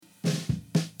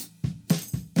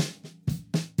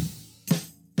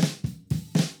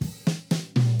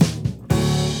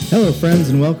Hello, friends,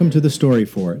 and welcome to The Story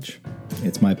Forge.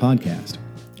 It's my podcast,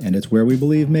 and it's where we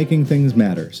believe making things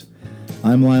matters.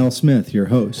 I'm Lyle Smith, your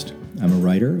host. I'm a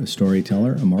writer, a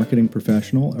storyteller, a marketing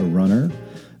professional, a runner,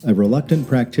 a reluctant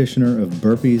practitioner of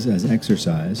burpees as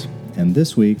exercise, and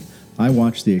this week, I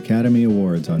watched the Academy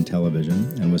Awards on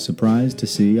television and was surprised to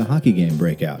see a hockey game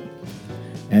break out.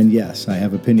 And yes, I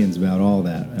have opinions about all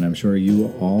that, and I'm sure you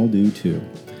all do too.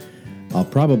 I'll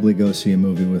probably go see a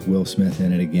movie with Will Smith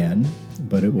in it again,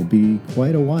 but it will be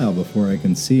quite a while before I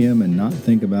can see him and not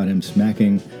think about him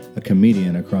smacking a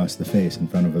comedian across the face in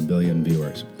front of 1 billion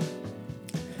viewers.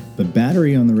 But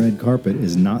battery on the red carpet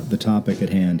is not the topic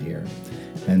at hand here.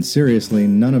 And seriously,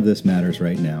 none of this matters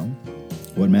right now.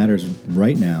 What matters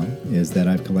right now is that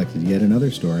I've collected yet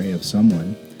another story of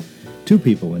someone, two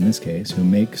people in this case, who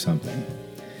make something.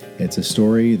 It's a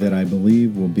story that I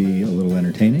believe will be a little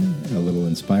entertaining, a little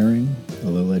inspiring, a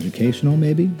little educational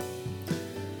maybe.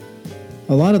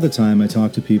 A lot of the time I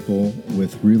talk to people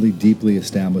with really deeply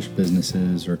established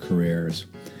businesses or careers,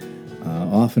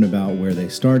 often about where they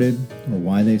started or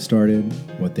why they started,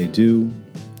 what they do,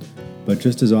 but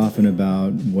just as often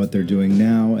about what they're doing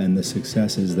now and the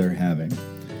successes they're having.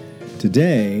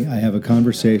 Today, I have a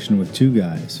conversation with two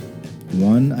guys.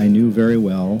 One I knew very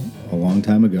well a long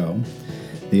time ago.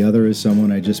 The other is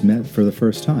someone I just met for the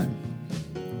first time.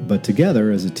 But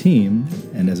together, as a team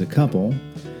and as a couple,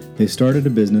 they started a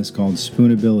business called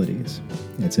Spoonabilities.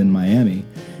 It's in Miami,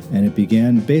 and it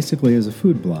began basically as a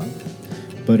food blog.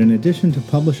 But in addition to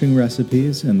publishing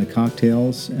recipes and the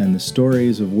cocktails and the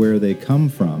stories of where they come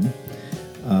from,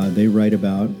 they write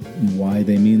about why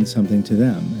they mean something to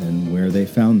them and where they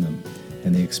found them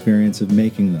and the experience of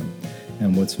making them.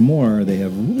 And what's more, they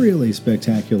have really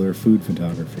spectacular food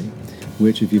photography,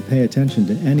 which, if you pay attention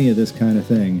to any of this kind of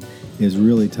thing, is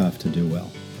really tough to do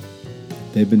well.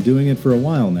 They've been doing it for a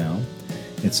while now.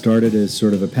 It started as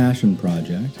sort of a passion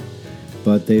project,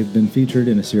 but they've been featured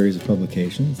in a series of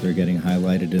publications. They're getting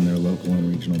highlighted in their local and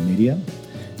regional media.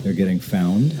 They're getting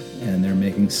found, and they're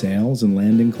making sales and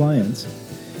landing clients.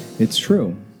 It's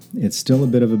true. It's still a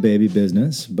bit of a baby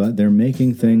business, but they're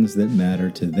making things that matter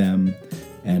to them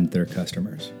and their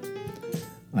customers.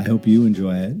 I hope you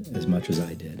enjoy it as much as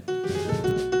I did.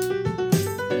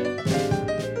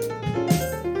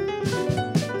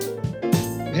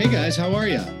 Hey guys, how are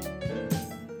you?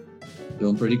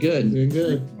 Doing pretty good. Doing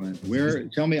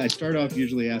good. Tell me, I start off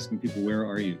usually asking people, where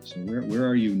are you? So where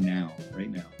are you now,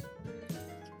 right now?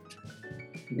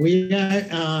 We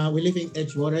live in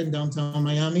Edgewater in downtown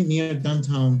Miami, near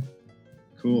downtown.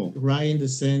 Cool. Right in the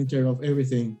center of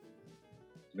everything.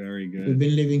 Very good. We've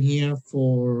been living here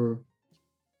for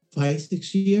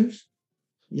 5-6 years.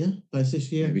 Yeah,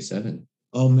 5-6 years. Maybe 7.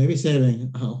 Oh, maybe 7.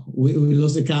 Oh, we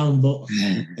lost the count, but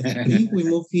I think we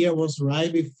moved here was right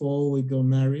before we got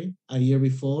married, a year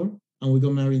before, and we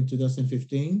got married in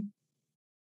 2015.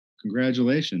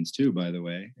 Congratulations, too, by the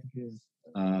way. Thank you.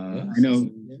 I know,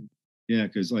 yeah,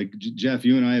 because like Jeff,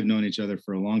 you and I have known each other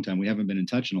for a long time. We haven't been in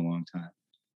touch in a long time.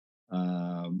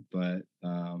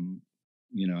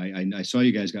 You know, I saw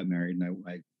you guys got married,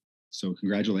 and so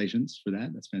congratulations for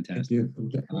that. That's fantastic.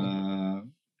 Thank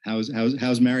you.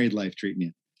 How's married life treating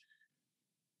you?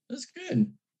 That's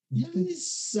good. Yeah,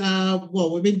 it's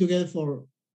well, we've been together for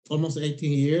almost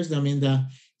 18 years. I mean,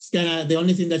 it's kind of the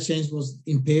only thing that changed was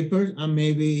in paper, and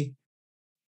maybe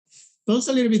feels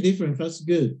a little bit different. Feels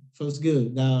good.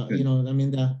 Good. You know, I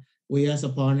mean, that we as a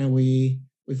partner, we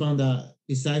found that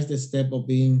besides the step of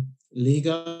being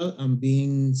legal and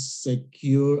being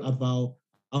secure about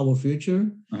our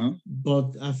future,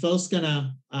 but I felt kind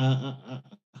of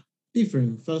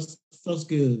different. Feels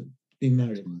good being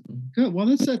married. Good. Well,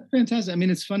 that's fantastic. I mean,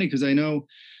 it's funny because I know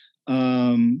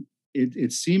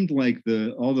it seemed like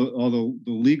all the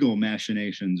legal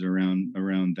machinations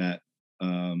around that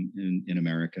in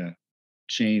America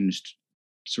changed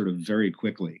sort of very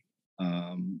quickly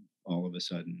all of a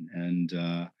sudden. And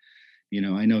you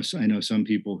know, I know some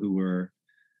people who were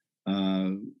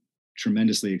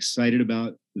tremendously excited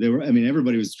about.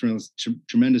 Everybody was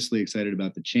tremendously excited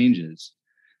about the changes.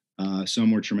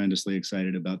 Some were tremendously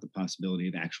excited about the possibility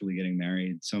of actually getting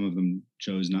married. Some of them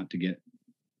chose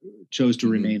to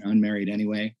remain unmarried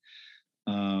anyway.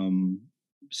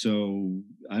 So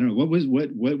I don't know, what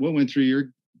went through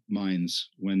your minds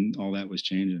when all that was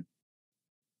changing?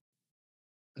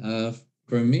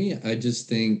 For me, I just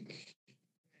think,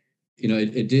 you know,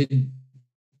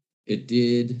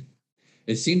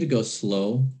 it seemed to go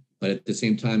slow, but at the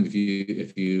same time, if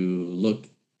you look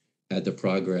at the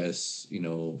progress, you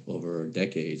know, over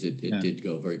decades, it did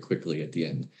go very quickly at the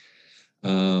end.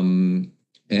 And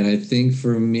I think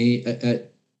for me,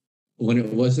 when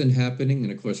it wasn't happening,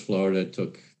 and of course Florida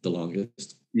took the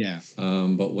longest. Yeah.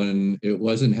 But when it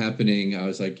wasn't happening, I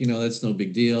was like, that's no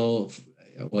big deal.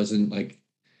 It wasn't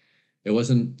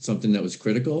something that was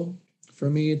critical for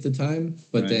me at the time.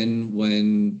 But then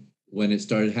when it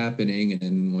started happening, and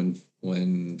then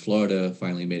when Florida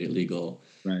finally made it legal,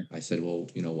 I said, well,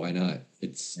 why not?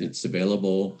 It's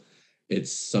available.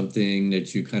 It's something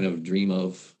that you kind of dream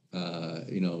of,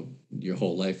 your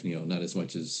whole life, not as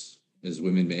much as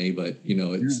women may, but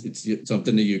it's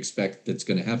something that you expect that's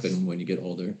going to happen when you get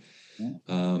older.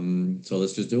 So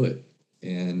let's just do it.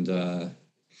 And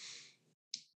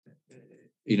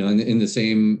in the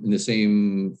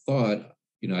same thought,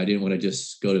 I didn't want to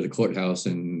just go to the courthouse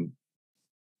and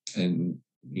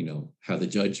have the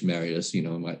judge marry us.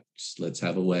 Let's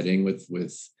have a wedding with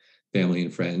family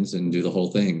and friends and do the whole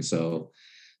thing. So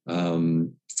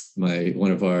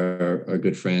one of our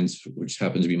good friends, which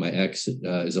happens to be my ex,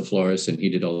 is a florist, and he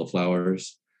did all the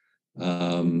flowers.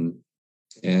 It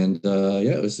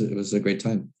was a great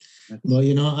time. Well,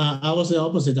 I was the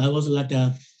opposite. I was like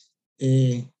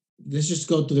let's just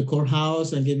go to the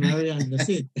courthouse and get married and that's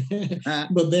it.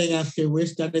 But then after we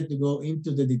started to go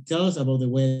into the details about the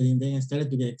wedding, then I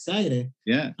started to get excited.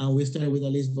 Yeah. And we started with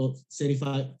at least about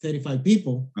 35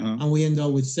 people, and we ended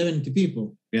up with 70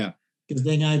 people. Yeah. Because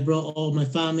then I brought all my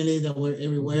family that were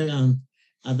everywhere, and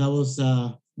that was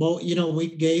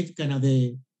we gave kind of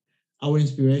our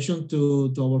inspiration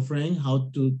to our friend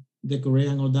how to decorate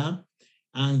and all that,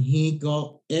 and he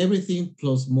got everything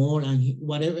plus more, and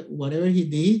whatever he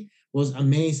did was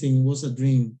amazing. It was a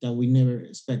dream that we never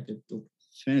expected to.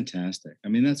 Fantastic. I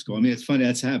mean, that's cool. I mean, it's funny.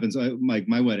 That happens.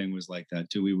 My wedding was like that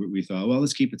too. We thought, well,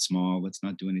 let's keep it small. Let's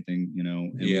not do anything,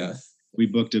 And we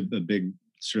booked a big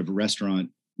sort of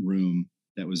restaurant room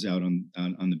that was out on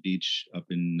the beach up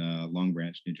in Long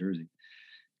Branch, New Jersey.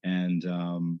 And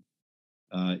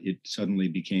it suddenly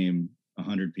became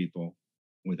 100 people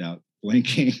without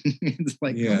blinking. It's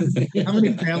like, how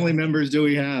many family members do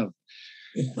we have?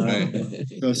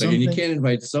 So you can't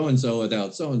invite so-and-so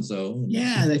without so-and-so.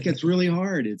 Yeah, that gets really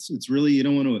hard. It's really, you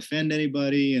don't want to offend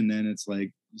anybody. And then it's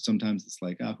like, sometimes it's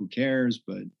like, who cares?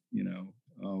 But,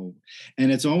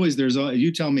 and it's always,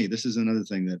 you tell me, this is another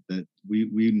thing that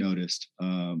we noticed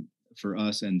for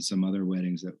us and some other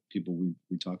weddings that people we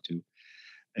talk to.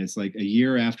 It's like a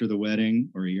year after the wedding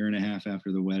or a year and a half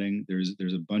after the wedding, there's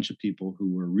a bunch of people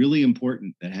who were really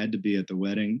important that had to be at the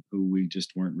wedding who we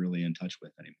just weren't really in touch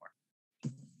with anymore.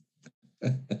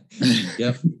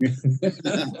 Yep.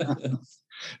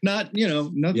 Not,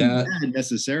 nothing bad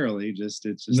necessarily. It's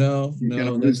just no,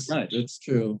 that's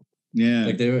true. Yeah.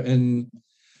 Like there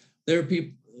are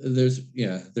people. There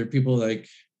are people like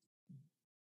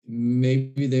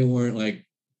maybe they weren't like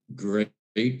great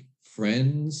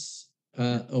friends.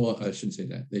 I shouldn't say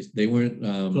that. They weren't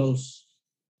close,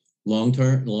 long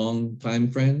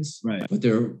time friends, right? But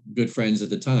they're good friends at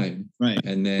the time, right?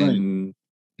 And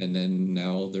then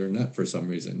now they're not for some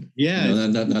reason. Yeah,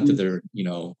 not that they're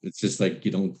it's just like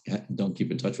you don't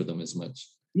keep in touch with them as much.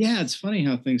 Yeah, it's funny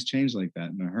how things change like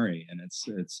that in a hurry, and it's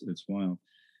wild.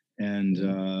 And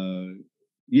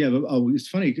but it's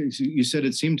funny because you said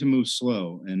it seemed to move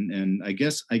slow, and I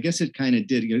guess it kind of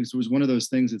did. It was one of those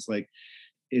things. It's like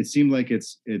it seemed like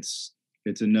it's a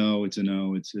no. It's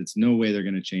no way they're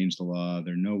going to change the law.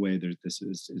 There's no way this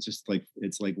is. It's just like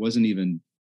wasn't even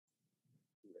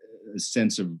a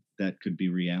sense of that could be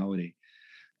reality.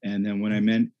 And then when I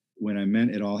meant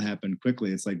it all happened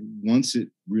quickly, it's like once it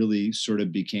really sort of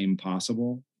became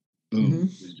possible, boom, it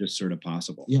was just sort of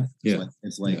possible. Yeah.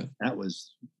 It's like that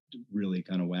was really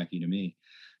kind of wacky to me,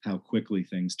 how quickly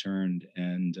things turned.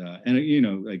 And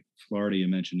like Florida, you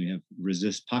mentioned, we have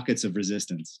pockets of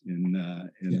resistance in the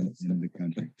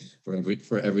country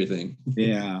for everything.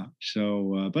 Yeah.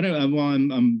 So, but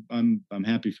I'm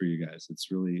happy for you guys. I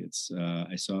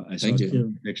saw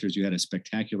pictures. You had a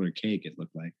spectacular cake. It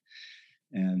looked like,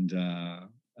 and a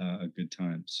good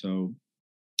time. So,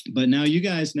 but now you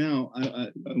guys,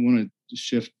 I want to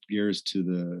shift gears to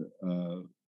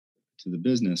the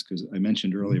business, because I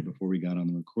mentioned earlier before we got on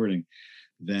the recording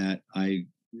that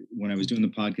when I was doing the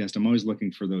podcast, I'm always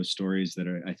looking for those stories that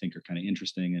I think are kind of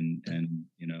interesting and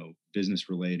business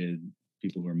related,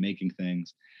 people who are making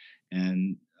things.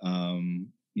 And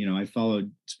I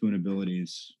followed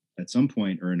Spoonabilities at some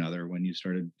point or another when you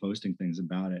started posting things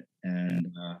about it,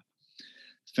 and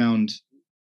found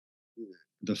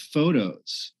the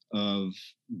photos of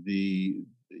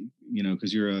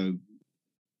because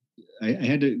I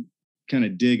had to kind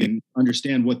of dig and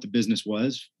understand what the business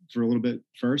was for a little bit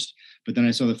first, but then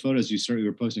I saw the photos. You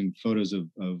were posting photos of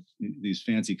these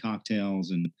fancy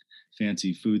cocktails and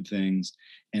fancy food things,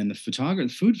 and the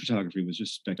food photography was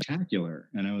just spectacular.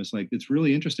 And I was like, it's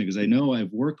really interesting because I know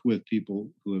I've worked with people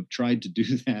who have tried to do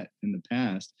that in the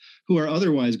past, who are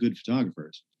otherwise good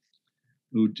photographers,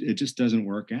 who it just doesn't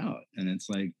work out. And it's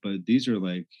like, but these are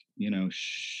like,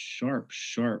 sharp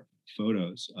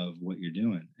photos of what you're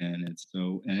doing, and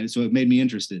so it made me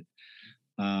interested.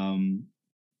 So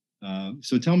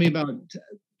tell me about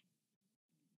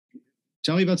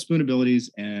Spoonabilities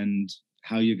and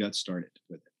how you got started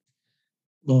with it.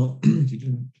 Well,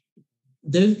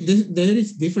 there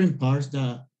is different parts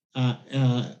that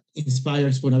inspire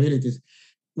Spoonabilities.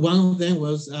 One of them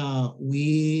was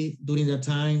during that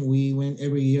time, we went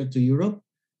every year to Europe,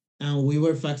 and we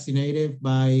were fascinated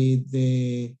by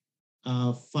the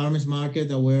farmers market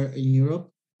that were in Europe.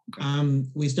 Okay.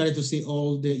 We started to see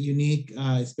all the unique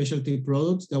specialty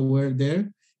products that were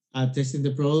there, testing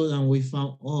the product, and we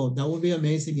found, that would be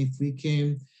amazing if we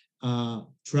can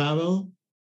travel,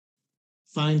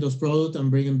 find those products and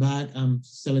bring them back and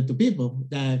sell it to people.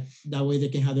 That way they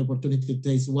can have the opportunity to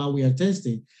taste what we are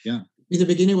testing. Yeah. In the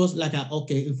beginning, it was like,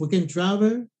 if we can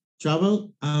travel,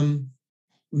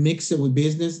 mix it with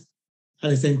business at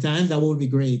the same time, that would be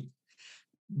great.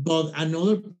 But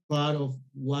another part of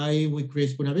why we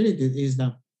create Spoonability is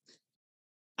that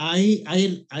I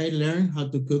learned how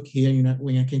to cook here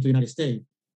when I came to the United States,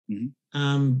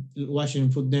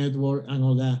 watching Food Network and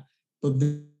all that. But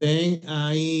then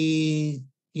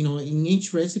in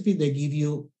each recipe, they give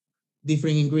you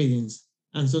different ingredients.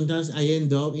 And sometimes I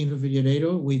end up in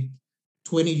refrigerator with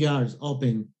 20 jars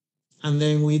open. And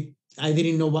then I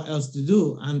didn't know what else to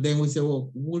do. And then we said,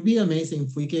 well, it would be amazing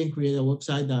if we can create a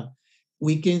website that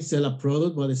we can sell a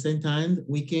product, but at the same time,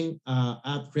 we can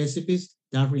add recipes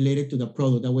that are related to the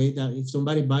product. That way that if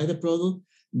somebody buy the product,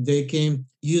 they can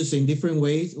use it in different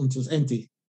ways until it's empty.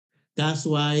 That's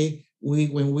why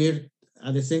when we're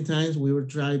at the same time, we were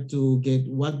trying to get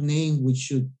what name we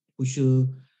should put the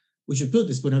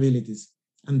Spoonabilities.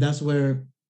 And that's where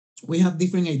we have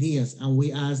different ideas. And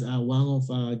we asked one of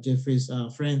Geoffrey's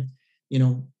friend,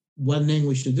 what name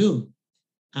we should do.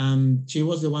 She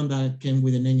was the one that came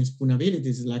with the name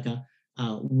Spoonabilities, like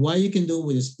what you can do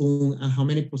with a spoon and how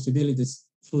many possibilities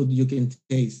food you can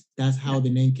taste. That's how the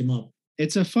name came up.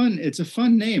 It's a fun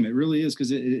name. It really is,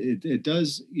 because it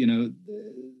does,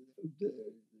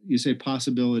 you say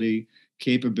possibility,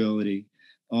 capability,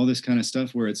 all this kind of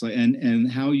stuff, where it's like, and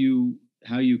how you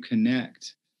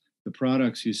connect the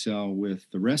products you sell with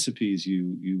the recipes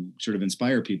you sort of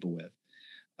inspire people with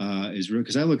is real.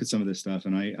 Because I look at some of this stuff,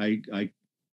 and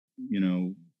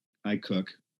I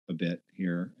cook a bit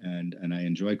here, and I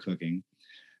enjoy cooking,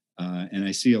 and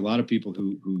I see a lot of people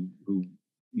who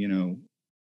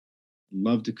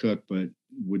love to cook but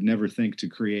would never think to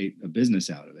create a business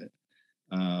out of it,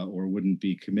 or wouldn't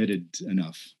be committed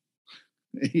enough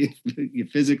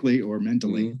physically or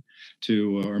mentally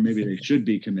to, or maybe they should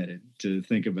be committed to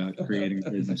think about creating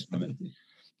a business from it.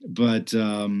 But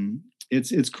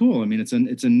it's cool. I mean,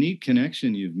 it's a neat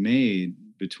connection you've made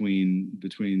between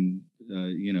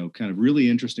kind of really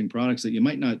interesting products that you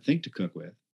might not think to cook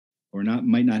with, or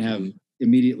might not have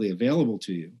immediately available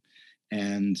to you,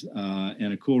 and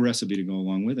a cool recipe to go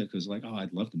along with it, because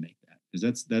I'd love to make that,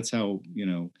 because that's how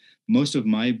most of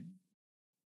my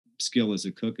skill as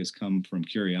a cook has come from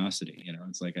curiosity.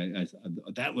 It's like I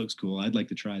that looks cool, I'd like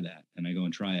to try that, and I go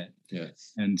and try it.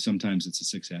 Yes. And sometimes it's a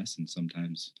success, and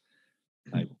sometimes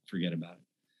I forget about it.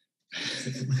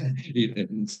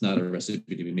 It's not a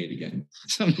recipe to be made again.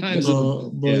 Sometimes,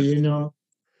 and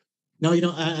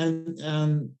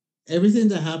everything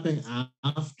that happened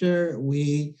after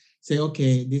we say,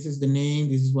 okay, this is the name,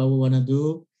 this is what we want to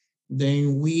do.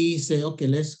 Then we say, okay,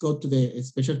 let's go to the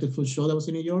specialty food show that was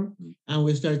in New York, and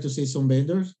we started to see some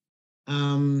vendors.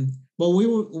 But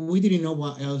we didn't know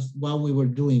what we were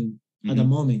doing at the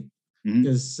moment,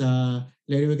 because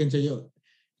later we can tell you,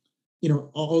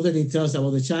 all the details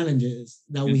about the challenges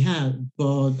that we had.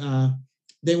 But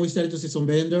then we started to see some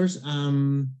vendors.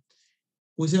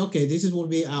 We said, okay, will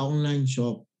be our online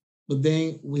shop. But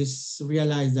then we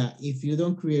realized that if you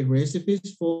don't create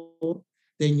recipes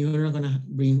then you're not going to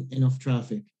bring enough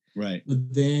traffic. Right.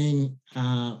 But then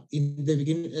in the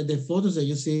beginning, the photos that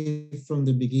you see from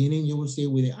the beginning, you will see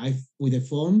with the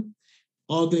phone,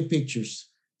 ugly pictures,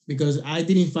 because I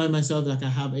didn't find myself like I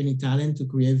have any talent to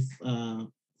create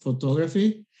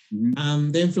photography.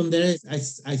 Then from there,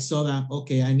 I saw that,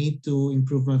 okay, I need to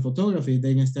improve my photography.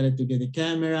 Then I started to get the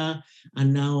camera,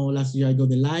 and now last year I got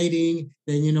the lighting.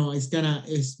 Then,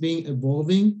 it's been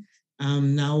evolving.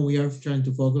 Now we are trying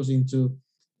to focus into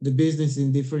the business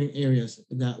in different areas.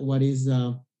 What is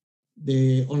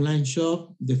the online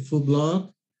shop, the food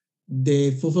blog,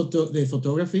 the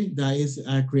photography that is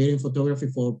creating photography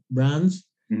for brands.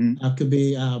 Could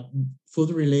be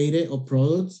food related or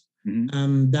products.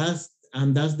 That's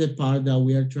the part that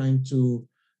we are trying to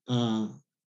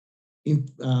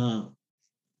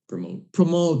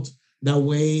promote that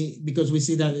way, because we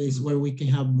see that is where we can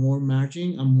have more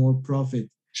margin and more profit.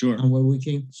 Sure. And where we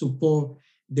can support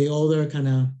the other kind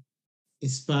of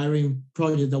inspiring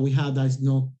project that we have that is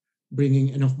not bringing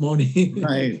enough money.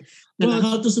 Right. Well,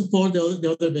 how to support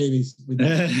the other babies with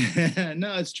that.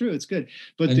 No, it's true. It's good.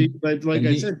 But I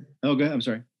said, oh, go ahead. I'm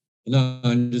sorry. No,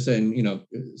 I'm just saying,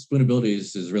 Spoonability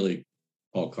is really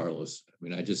all Carlos. I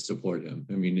mean, I just support him.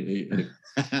 I mean,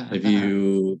 if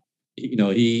you,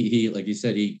 he like you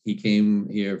said, he came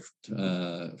here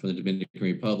from the Dominican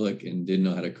Republic and didn't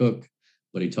know how to cook,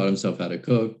 but he taught himself how to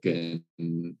cook. And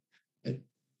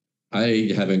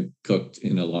I haven't cooked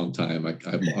in a long time.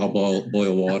 I'll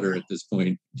boil water at this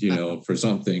point, for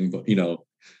something,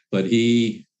 but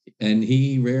he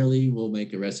rarely will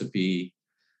make a recipe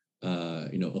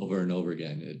over and over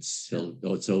again. It's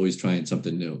always trying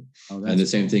something new. And the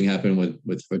same thing happened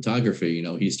with photography.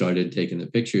 He started taking the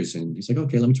pictures and he's like,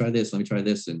 okay, let me try this.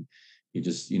 And he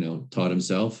just, taught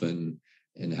himself and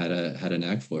had a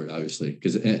knack for it, obviously,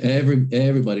 because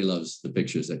everybody loves the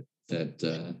pictures that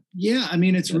yeah, I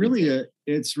mean, it's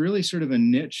really sort of a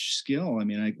niche skill. I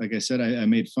mean, like I said, I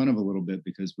made fun of a little bit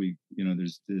because we,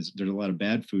 there's a lot of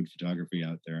bad food photography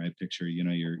out there. I picture,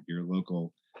 your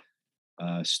local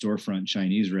storefront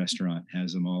Chinese restaurant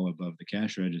has them all above the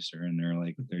cash register, and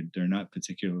they're not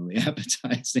particularly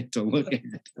appetizing to look at.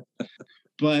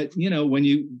 But when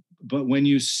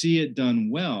you see it done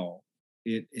well,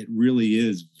 it really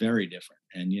is very different.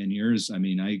 And yours, I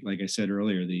mean, like I said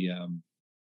earlier, the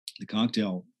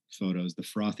cocktail photos, the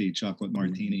frothy chocolate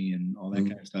martini and all that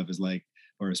kind of stuff is like,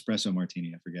 or espresso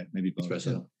martini, I forget, maybe both.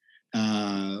 Espresso.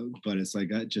 But it's like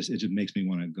it just makes me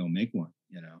want to go make one,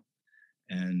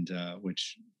 and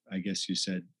which I guess you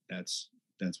said that's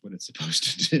what it's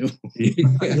supposed to do.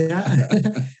 Yeah.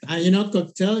 And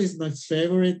cocktail is my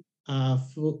favorite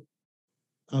food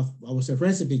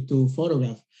recipe to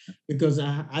photograph, because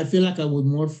I feel like I would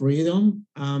more freedom.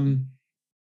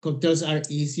 Cocktails are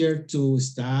easier to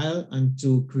style and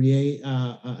to create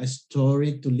a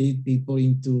story to lead people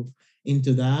into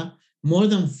that. More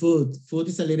than food. Food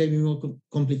is a little bit more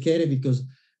complicated because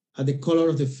the color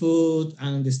of the food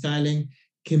and the styling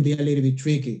can be a little bit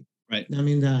tricky. Right. I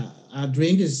mean, a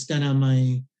drink is kind of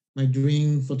my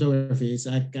dream photography.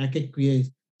 I can create,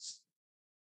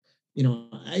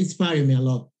 inspire me a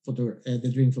lot for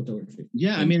the drink photography.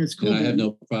 Yeah, I mean, it's cool. And I have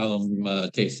no problem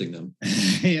tasting them.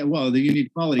 Yeah, well, you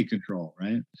need quality control,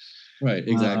 right? Right,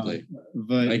 exactly.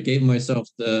 But I gave myself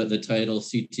the title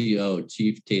CTO,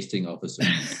 Chief Tasting Officer.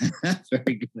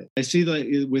 Very good. I see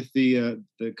that with the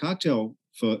cocktail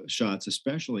shots,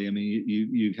 especially. I mean,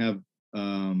 you have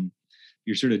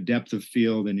your sort of depth of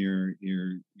field and your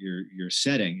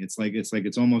setting. It's like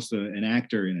almost an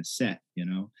actor in a set,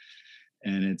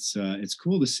 and it's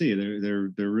cool to see.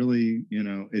 They're really,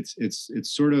 it's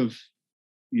sort of,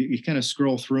 you kind of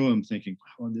scroll through them thinking,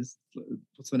 wow,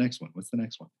 what's the next one?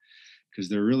 Because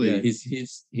they're really, yeah,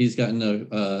 he's gotten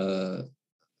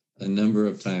a number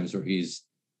of times where he's,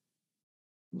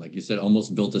 like you said,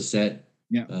 almost built a set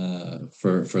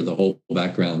for the whole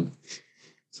background.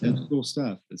 So. That's cool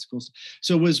stuff.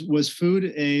 So was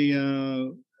food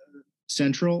a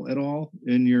central at all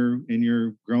in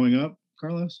your growing up,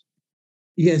 Carlos?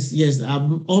 Yes.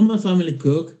 All my family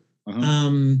cook.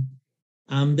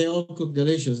 They all cook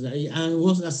delicious, and it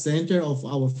was a center of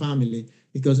our family,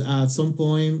 because at some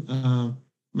point,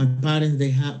 my parents,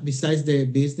 they have, besides the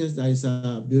business that is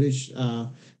a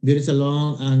beauty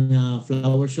salon and a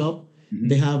flower shop,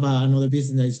 they have another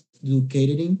business that is do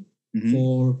catering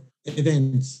for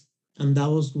events, and that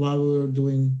was what we were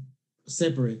doing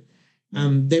separate.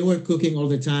 They were cooking all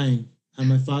the time, and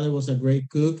my father was a great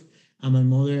cook, and my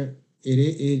mother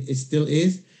it still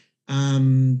is.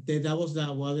 That was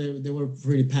what they were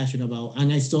really passionate about,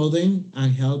 and I saw them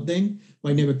and helped them,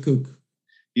 but I never cook.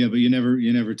 Yeah, but you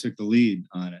never took the lead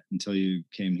on it until you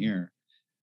came here.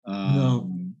 No,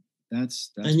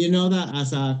 that's and that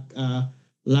as a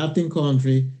Latin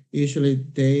country, usually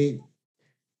the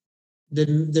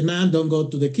man don't go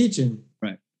to the kitchen,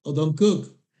 right, or don't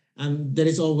cook, and there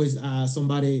is always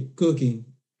somebody cooking,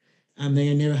 and then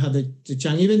I never had the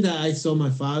chance. Even that I saw my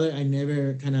father, I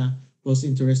never kind of was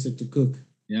interested to cook.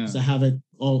 Yeah, because I have it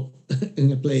all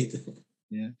in a plate.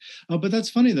 Yeah. Oh, but that's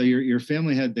funny though. Your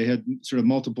family had sort of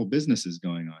multiple businesses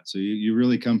going on, so you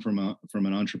really come from an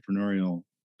entrepreneurial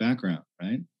background,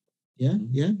 right? Yeah.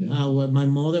 Well, my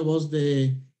mother was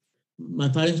my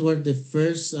parents were the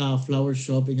first flower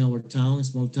shop in our town,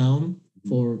 small town,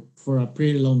 for a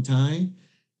pretty long time.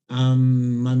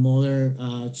 My mother,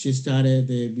 she started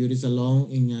the beauty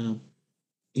salon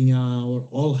in our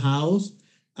old house.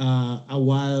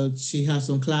 While she had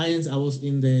some clients, I was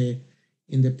in the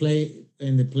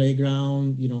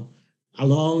playground,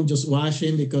 alone, just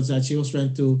watching because she was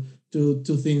trying to do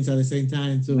two things at the same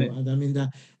time. So Right. I mean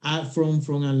that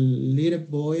from a little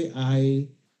boy,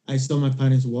 I saw my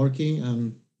parents working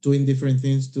and doing different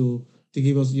things to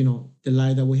give us, the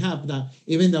life that we have. That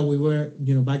even that we were,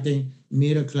 back then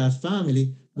middle class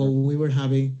family, but we were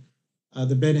having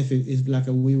the benefit is like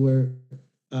we were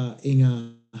in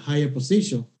a higher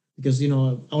position because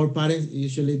our parents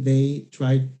usually they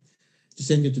try to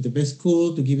send you to the best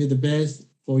school to give you the best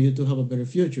for you to have a better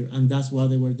future, and that's what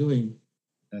they were doing.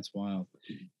 That's wild.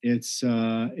 It's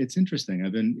interesting.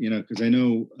 I've been, because I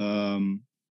know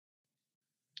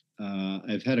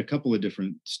I've had a couple of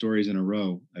different stories in a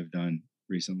row I've done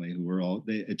recently who were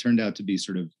it turned out to be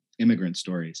sort of immigrant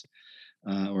stories,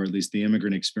 or at least the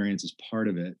immigrant experience is part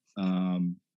of it.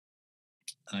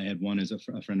 I had one as a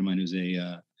friend of mine who's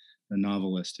a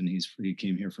novelist, and he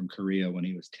came here from Korea when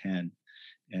he was 10.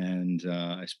 And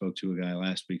I spoke to a guy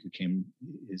last week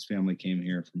his family came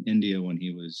here from India when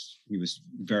he was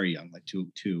very young, like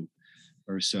two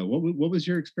or so. What was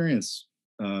your experience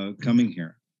coming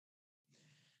here?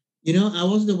 I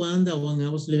was the one that when I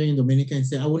was living in Dominica and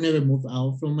said I would never move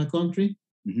out from my country.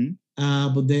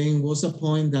 Mm-hmm. But then was a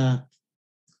point that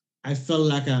I felt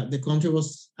like the country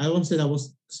was, I won't say that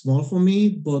was small for me,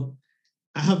 but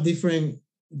I have different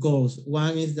goals.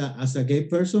 One is that as a gay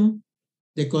person,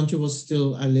 the country was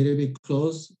still a little bit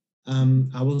close.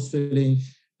 I was feeling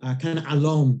kind of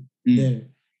alone there.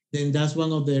 Then that's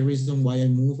one of the reasons why I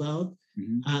moved out.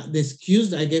 The excuse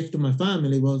that I gave to my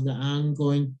family was that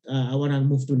I want to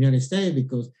move to the United States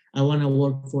because I want to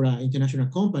work for an international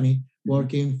company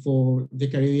working for the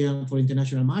Caribbean for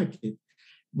international market.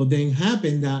 But then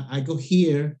happened that I go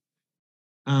here.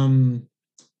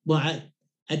 Well,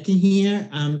 I came here.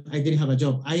 I didn't have a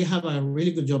job. I have a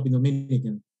really good job in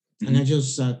Dominican, and I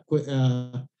just quit,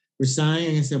 resigned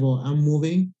and I said, "Well, I'm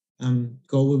moving.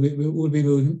 God will be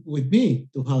with me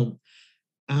to help."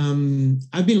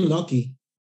 I've been lucky,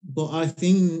 but I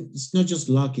think it's not just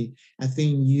lucky. I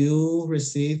think you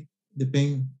receive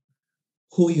depend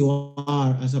who you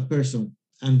are as a person,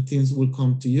 and things will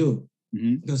come to you.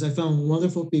 Because I found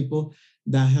wonderful people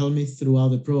that helped me throughout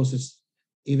the process.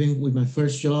 Even with my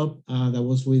first job, that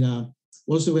was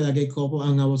also with a gay couple,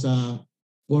 and I was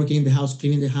working in the house,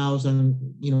 cleaning the house, and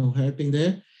helping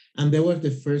there. And they were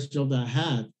the first job that I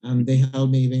had, and they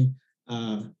helped me even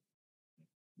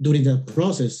during the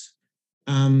process.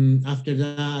 After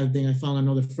that, I think I found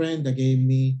another friend that gave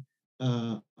me,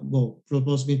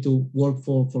 proposed me to work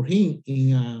for him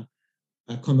in a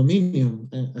condominium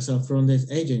as a front desk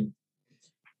agent.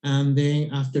 And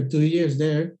then after 2 years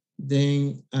there,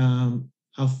 then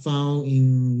I found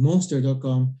in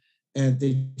Monster.com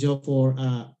the job for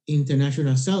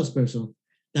international salesperson.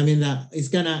 I mean that it's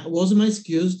wasn't my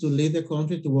excuse to leave the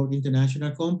country to work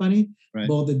international company, right,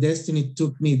 but the destiny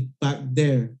took me back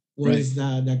there. What is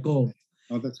the goal?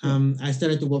 Oh, that's cool. I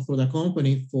started to work for the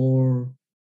company for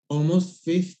almost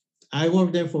I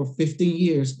worked there for 15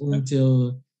 years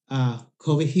until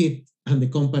COVID hit and the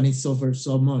company suffered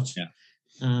so much. Yeah.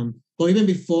 But even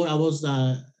before I was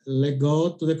let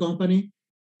go to the company,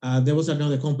 there was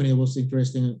another company that was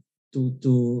interested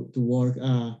to work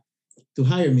to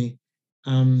hire me.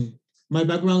 My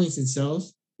background is in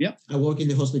sales. Yeah. I work in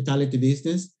the hospitality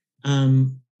business.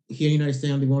 Here in the United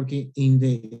States, I've been working in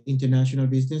the international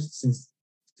business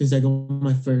since I got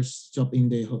my first job in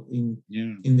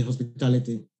the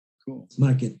hospitality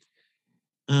market.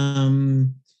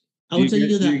 I would tell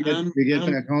you that you get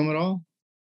back home at all?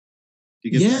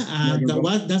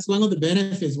 That's one of the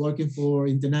benefits working for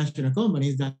international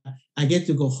companies, that I get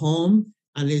to go home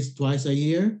at least twice a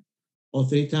year or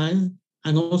 3 times,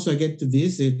 and also I get to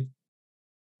visit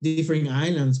different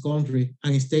islands, country,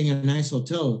 and stay in a nice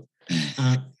hotel.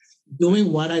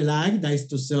 Doing what I like, that is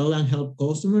to sell and help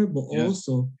customers, but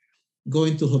also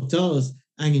going to hotels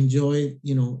and enjoy,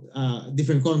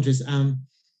 different countries.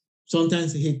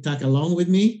 Sometimes he tag along with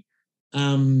me.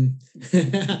 But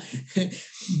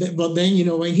then,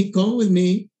 when he come with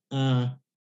me,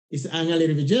 I'm a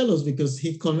little bit jealous because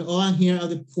he come, I'm here at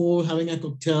the pool having a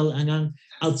cocktail and I'm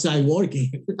outside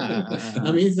working. I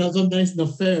mean, it's sometimes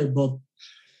not fair, but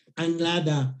I'm glad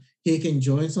that he can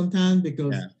join sometimes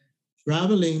because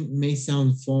traveling may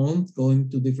sound fun, going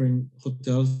to different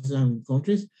hotels and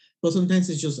countries, but sometimes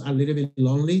it's just a little bit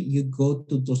lonely. You go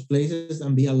to those places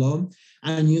and be alone,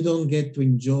 and you don't get to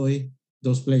enjoy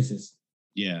those places.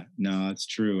 Yeah, no, it's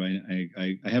true.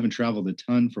 I haven't traveled a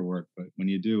ton for work, but when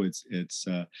you do, it's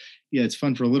yeah, it's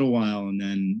fun for a little while, and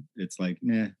then it's like,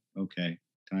 nah, okay,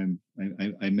 time.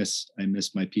 I miss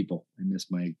my people. I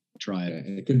miss my tribe.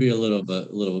 Yeah, it could be a little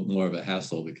more of a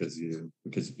hassle because you're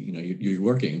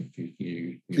working,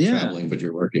 you're traveling, but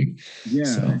you're working. Yeah,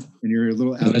 so, and you're a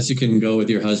little unless you can go with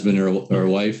your husband or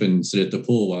wife and sit at the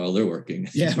pool while they're working.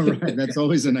 Yeah, right. That's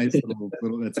always a nice little.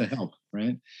 That's a help,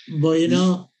 right? But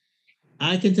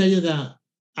I can tell you that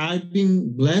I've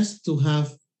been blessed to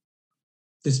have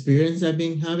the experience I've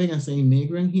been having as an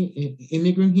immigrant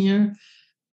here.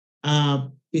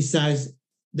 Besides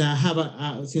that, I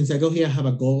have since I go here, I have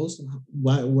a goals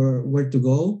where to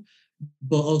go,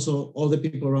 but also all the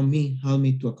people around me help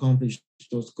me to accomplish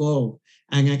those goals.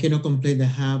 And I cannot complain that I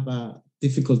have a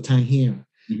difficult time here.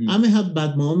 Mm-hmm. I may have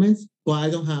bad moments, but I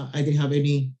didn't have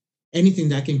anything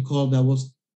that I can call that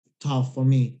was tough for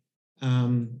me.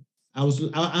 I'm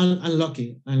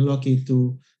lucky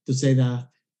to say that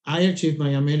I achieved my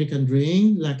American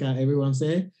dream, like everyone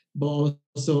said, but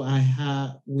also I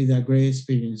had with a great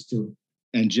experience too.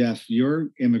 And Jeff, your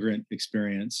immigrant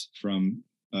experience from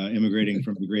immigrating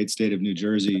from the great state of New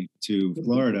Jersey to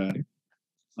Florida,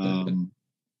 for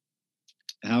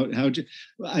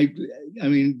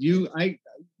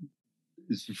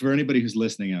anybody who's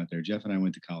listening out there, Jeff and I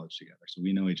went to college together, so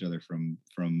we know each other from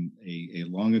a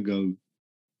long ago,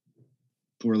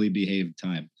 poorly behaved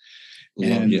time.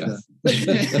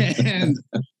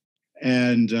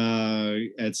 And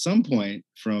at some point,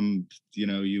 from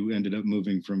you ended up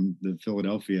moving from the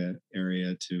Philadelphia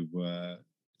area to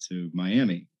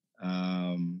Miami.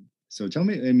 So tell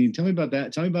me about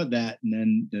that. Tell me about that,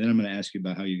 and then I'm going to ask you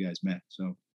about how you guys met.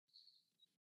 So.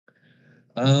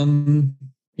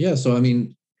 So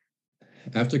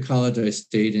after college, I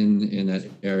stayed in that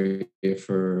area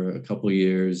for a couple of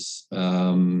years.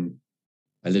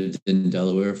 I lived in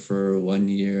Delaware for 1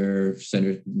 year,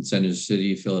 Center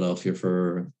City, Philadelphia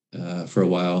for a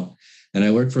while, and I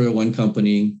worked for one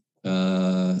company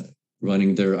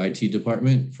running their IT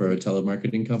department for a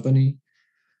telemarketing company,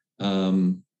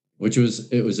 which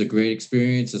was a great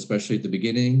experience, especially at the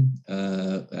beginning.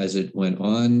 As it went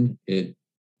on, it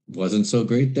wasn't so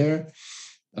great there,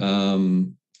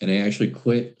 and I actually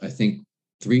quit, I think,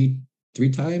 three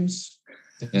times.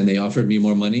 And they offered me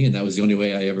more money, and that was the only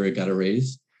way I ever got a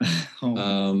raise.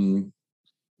 And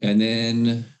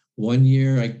then 1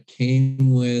 year I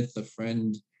came with a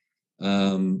friend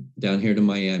down here to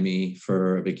Miami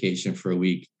for a vacation for a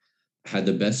week. Had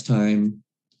the best time.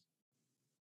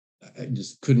 I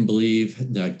just couldn't believe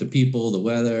the people, the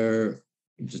weather.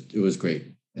 It was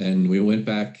great. And we went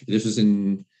back. This was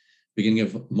in beginning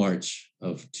of March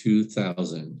of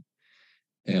 2000,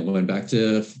 and we went back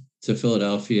to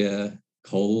Philadelphia.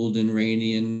 Cold and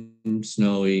rainy and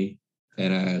snowy,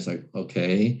 and I was like,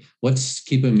 okay, what's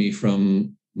keeping me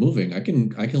from moving? I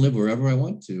can live wherever I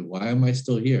want to. Why am I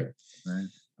still here? Right.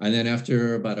 And then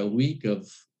after about a week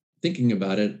of thinking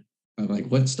about it, I'm like,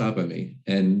 what's stopping me?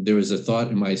 And there was a thought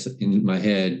in my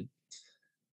head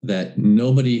that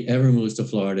nobody ever moves to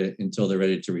Florida until they're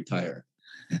ready to retire.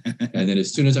 And then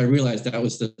as soon as I realized that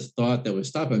was the thought that was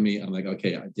stopping me, I'm like,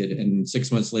 okay, I did it. And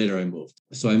 6 months later, I moved.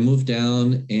 So I moved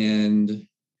down and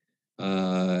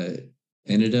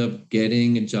ended up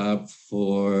getting a job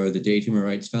for the Dade Human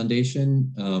Rights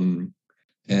Foundation.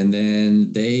 And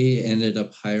then they ended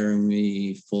up hiring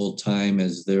me full-time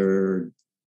as their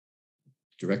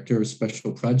Director of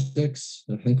Special Projects,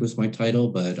 I think was my title,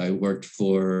 but I worked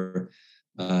for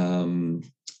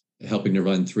helping to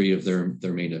run 3 of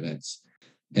their main events.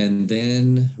 And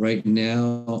then right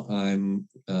now I'm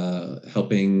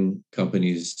helping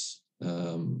companies,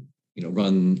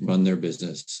 run their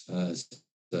business as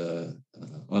the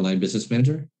online business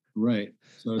manager. Right.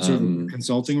 So it's sort of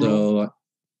consulting role.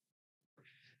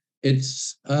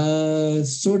 It's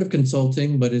sort of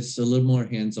consulting, but it's a little more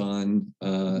hands-on.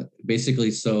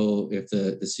 Basically, so if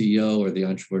the CEO or the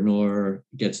entrepreneur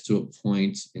gets to a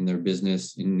point in their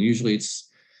business, and usually it's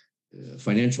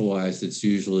financial wise, it's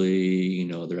usually,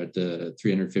 they're at the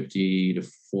 350 to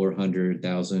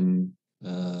 400,000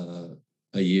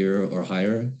 a year or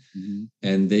higher, mm-hmm.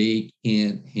 and they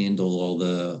can't handle all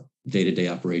the day-to-day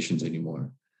operations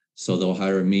anymore. So they'll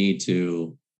hire me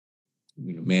to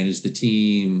manage the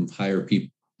team, hire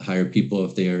people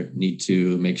if they need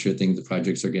to, make sure the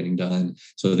projects are getting done,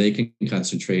 so they can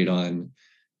concentrate on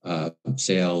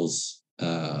sales,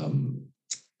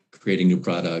 creating new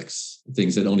products,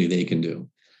 things that only they can do.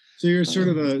 So you're sort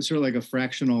of like a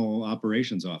fractional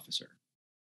operations officer.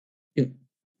 Yeah.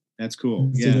 That's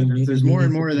cool. Yeah, there's more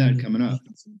and more of that coming up.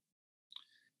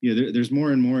 Yeah, there's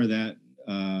more and more of that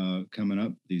coming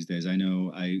up these days. I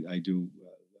know I do.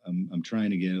 I'm trying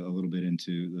to get a little bit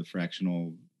into the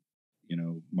fractional,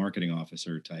 marketing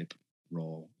officer type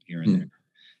role here and there,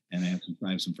 and I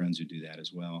have some friends who do that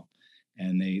as well,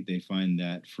 and they find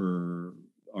that for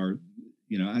our,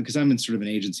 because I'm in sort of an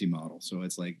agency model, so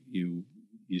it's like you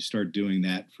start doing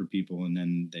that for people, and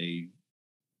then they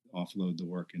offload the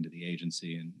work into the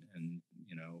agency, and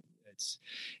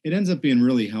it ends up being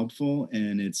really helpful,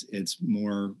 and it's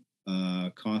more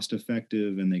cost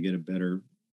effective, and they get a better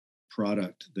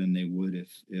product than they would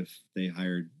if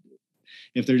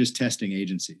they're just testing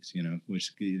agencies,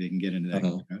 which they can get into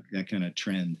that kind of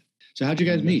trend. So how'd you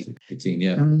guys meet? 18,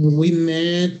 yeah. We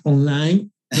met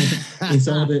online. It's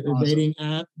on the awesome. dating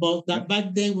app, but that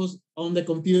back then was on the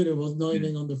computer, was not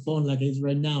even on the phone like it's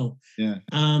right now. Yeah.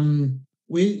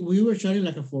 We were chatting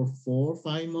like for 4 or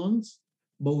 5 months,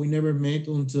 but we never met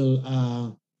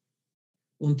until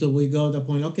we got the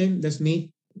point. Okay, let's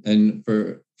meet. And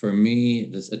for me,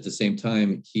 this at the same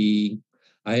time,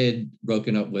 I had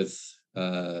broken up with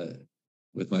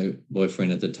my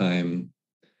boyfriend at the time,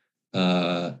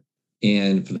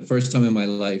 and for the first time in my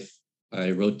life,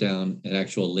 I wrote down an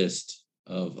actual list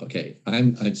of, okay,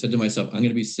 I said to myself, I'm going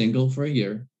to be single for a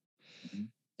year,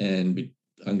 and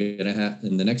I'm going to have,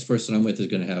 and the next person I'm with is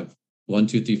going to have 1,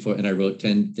 2, 3, 4, and I wrote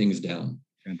 10 things down.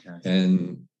 Fantastic.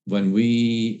 And when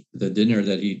the dinner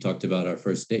that he talked about, our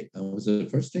first date, was it the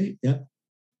first date? Yeah.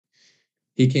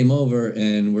 He came over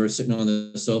and we're sitting on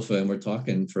the sofa and we're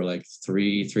talking for like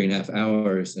 3.5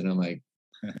 hours. And I'm like,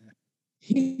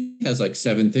 he has like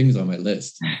 7 things on my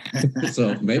list.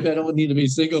 So maybe I don't need to be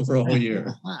single for a whole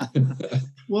year.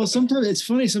 Well, sometimes it's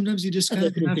funny. Sometimes you just kind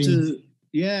of have to,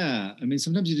 yeah. I mean,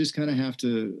 sometimes you just kind of have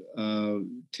to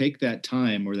take that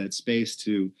time or that space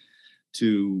to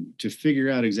figure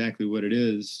out exactly what it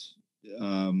is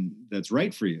that's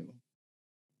right for you.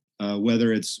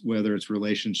 Whether it's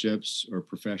relationships or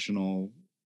professional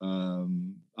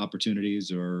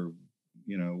opportunities, or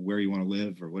where you want to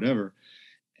live or whatever.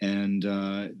 And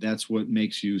that's what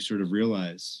makes you sort of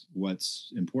realize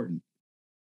what's important.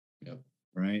 Yeah.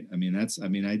 Right. I mean, that's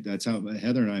how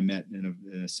Heather and I met in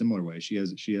a similar way. She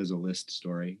has a list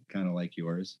story, kind of like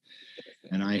yours,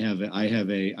 and I have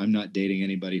a I'm not dating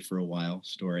anybody for a while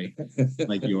story,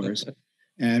 like yours,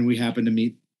 and we happened to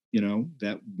meet,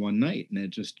 that one night, and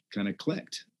it just kind of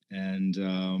clicked. And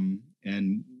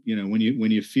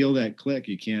when you feel that click,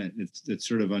 you can't. It's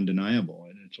sort of undeniable,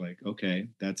 and it's like, okay,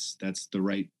 that's the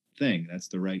right thing. That's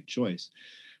the right choice.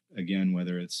 Again,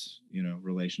 whether it's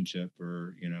relationship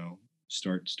or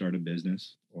start a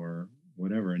business or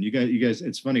whatever. And you guys,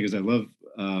 it's funny because I love.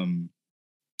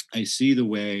 I see the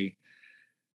way.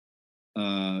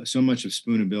 So much of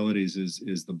Spoon Abilities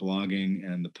is the blogging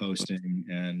and the posting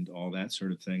and all that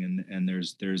sort of thing, and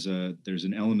there's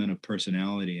an element of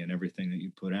personality in everything that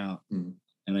you put out,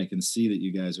 and I can see that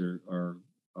you guys are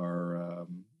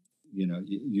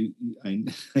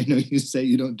I know you say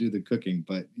you don't do the cooking,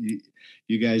 but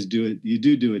you guys do it. You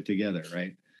do it together,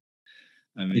 right?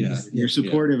 I mean, you're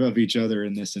supportive of each other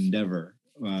in this endeavor,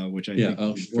 which I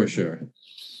think for sure,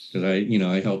 because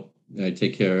I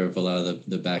take care of a lot of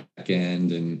the back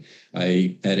end, and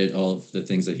I edit all of the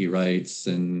things that he writes,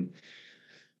 and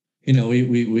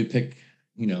we pick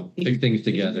things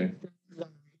together.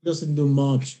 Doesn't do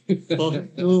much,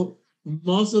 but do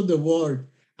most of the work.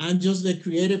 I'm just the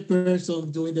creative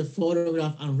person doing the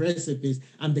photograph and recipes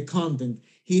and the content.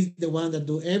 He's the one that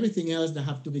do everything else that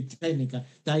have to be technical.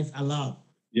 That is a lot.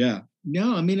 Yeah.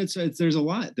 No, I mean it's there's a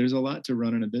lot to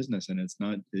running a business, and it's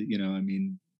not I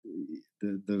mean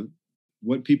the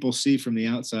what people see from the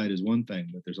outside is one thing,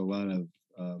 but there's a lot of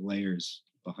layers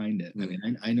behind it. I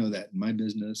mean, I know that in my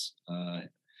business.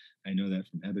 I know that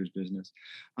from Heather's business.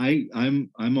 I'm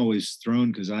always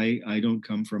thrown because I don't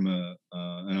come from an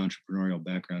entrepreneurial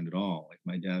background at all. Like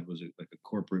my dad was like a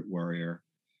corporate warrior.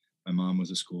 My mom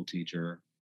was a school teacher.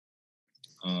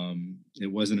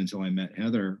 It wasn't until I met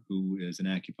Heather, who is an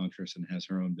acupuncturist and has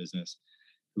her own business,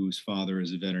 whose father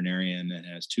is a veterinarian and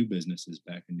has 2 businesses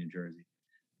back in New Jersey,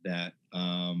 that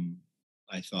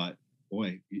I thought,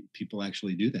 boy, people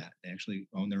actually do that. They actually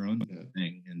own their own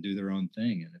thing and do their own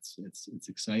thing, and it's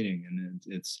exciting. And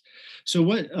it's so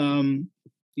what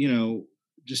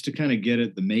just to kind of get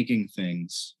at the making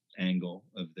things angle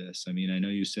of this. I mean, I know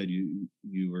you said you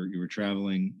were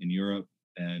traveling in Europe,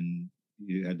 and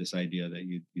you had this idea that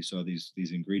you saw these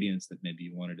ingredients that maybe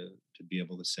you wanted to be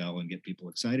able to sell and get people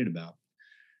excited about.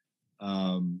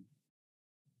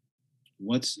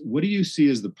 what do you see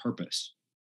as the purpose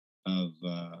of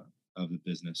the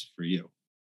business for you?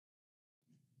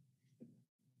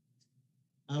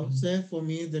 I would say for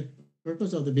me, the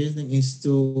purpose of the business is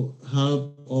to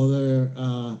help other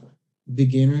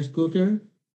beginners cooker,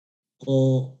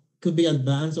 or could be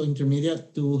advanced or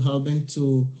intermediate, to help them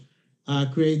to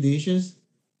create dishes.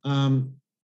 I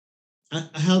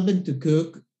help them to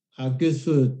cook good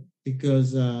food,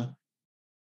 because I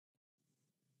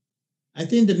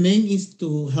think the main is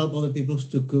to help other people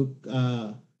to cook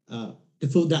the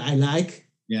food that I like.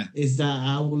 Yeah. Is that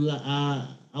I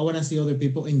want to see other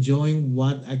people enjoying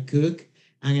what I cook,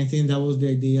 and I think that was the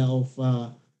idea of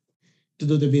to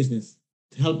do the business,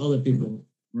 to help other people.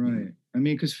 Right. I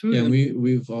mean, because food. Yeah,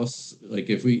 we've also, like,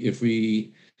 if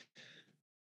we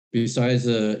besides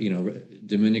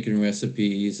Dominican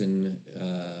recipes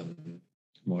and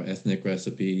more ethnic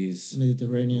recipes,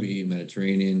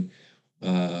 Mediterranean.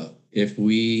 If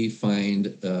we find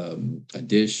a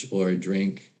dish or a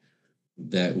drink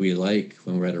that we like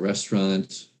when we're at a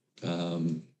restaurant,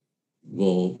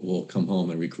 we'll come home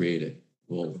and recreate it.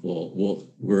 We'll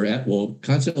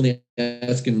constantly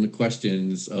asking the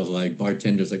questions of, like,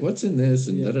 bartenders, like, what's in this,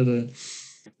 and da da da.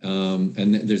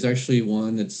 And there's actually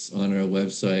one that's on our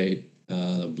website,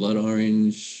 blood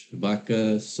orange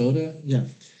vodka soda. Yeah.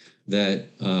 That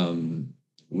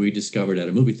we discovered at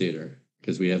a movie theater,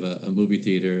 because we have a movie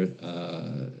theater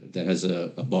that has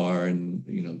a bar,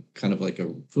 and kind of like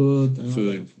a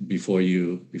food before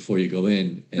you go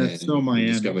in. And that's so Miami.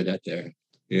 We discovered that there.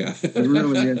 Yeah. It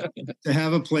really is. To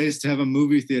have a place, to have a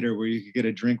movie theater where you could get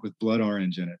a drink with blood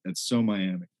orange in it. That's so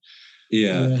Miami.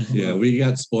 Yeah. We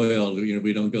got spoiled.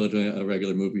 We don't go to a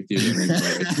regular movie theater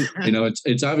anymore.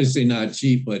 It's obviously not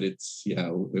cheap, but it's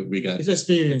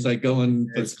experience. It's like going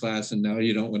first class, and now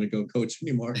you don't want to go coach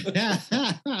anymore.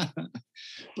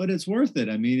 But it's worth it.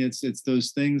 I mean, it's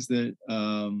those things that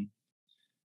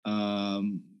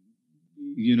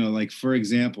like, for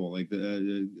example, like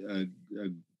a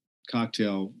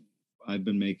cocktail I've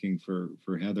been making for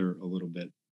Heather a little bit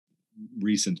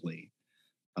recently.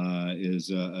 Is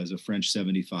a French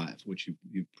 75, which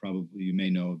you may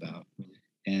know about.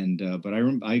 And but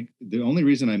the only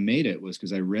reason I made it was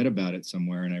because I read about it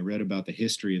somewhere, and I read about the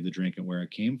history of the drink and where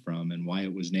it came from and why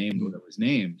it was named what it was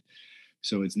named.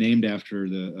 So it's named after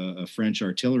a French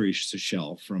artillery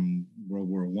shell from World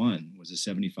War I. Was a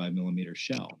 75 millimeter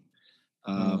shell.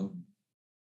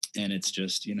 And it's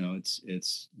just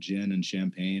it's gin and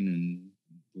champagne and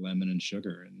lemon and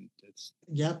sugar, and it's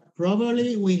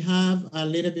probably we have a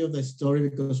little bit of the story,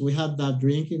 because we have that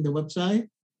drink in the website.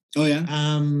 Oh yeah.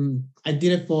 I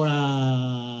did it for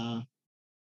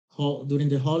during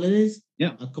the holidays,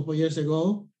 a couple years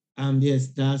ago. Yes,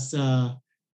 that's I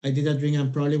did that drink,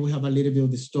 and probably we have a little bit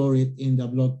of the story in the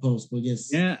blog post. But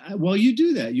yes. Yeah, well, you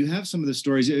do that. You have some of the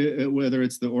stories, whether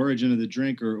it's the origin of the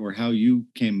drink or how you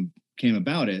came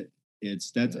about it.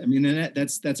 It's that's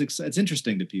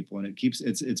interesting to people, and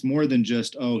it's more than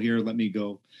just, oh, here, let me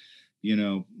go,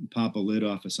 pop a lid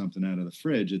off of something out of the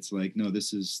fridge. It's like, no,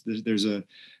 there's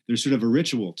sort of a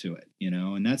ritual to it,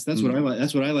 and that's what I like.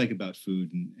 That's what I like about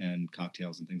food and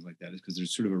cocktails and things like that, is because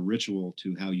there's sort of a ritual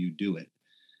to how you do it.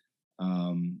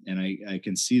 And I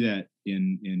can see that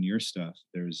in your stuff.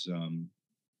 There's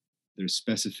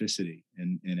specificity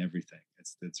in everything.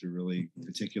 That's really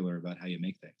particular about how you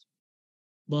make things.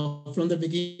 But from the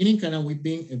beginning, kind of, we've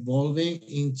been evolving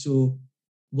into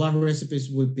what recipes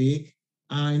we pick.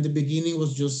 In the beginning,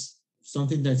 was just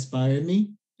something that inspired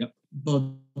me. Yep.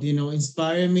 But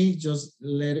inspire me, just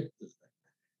let it,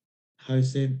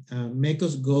 make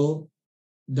us go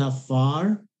that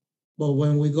far. But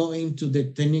when we go into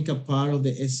the technical part of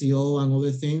the SEO and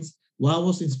other things, what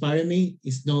was inspiring me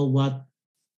is not what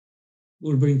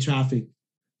will bring traffic.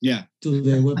 To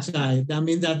the website. I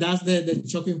mean, that's the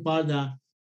shocking part that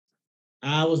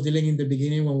I was dealing in the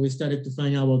beginning, when we started to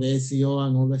find out about the SEO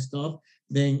and all that stuff.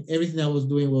 Then everything I was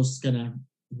doing was kind of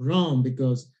wrong,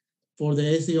 because for the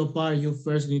SEO part, you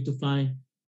first need to find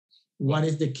what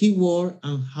is the keyword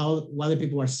and what the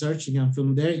people are searching, and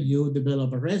from there you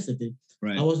develop a recipe.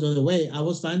 Right. I was the other way. I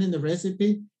was finding the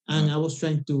recipe, and I was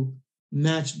trying to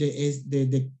match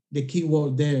the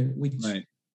keyword there, which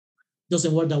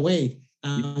doesn't work that way.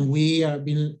 We have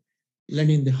been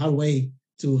learning the hard way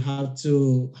to how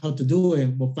to do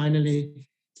it. But finally,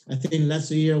 I think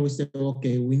last year we said,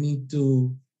 okay, we need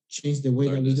to change the way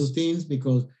that we do things,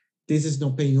 because this is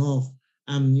not paying off.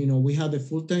 We have a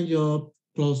full-time job,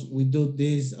 plus we do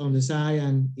this on the side,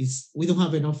 and we don't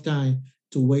have enough time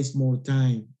to waste more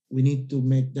time. We need to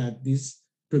make that this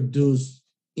produce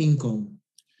income,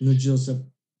 not just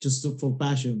for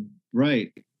passion.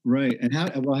 Right. Right. And how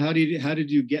did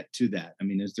you get to that? I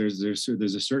mean, there's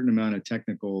a certain amount of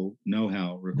technical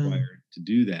know-how required to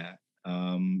do that.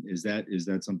 Is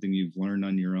that something you've learned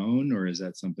on your own, or is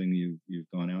that something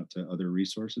you've gone out to other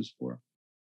resources for?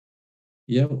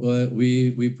 Yeah, well,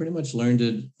 we pretty much learned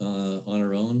it on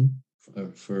our own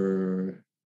for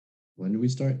when did we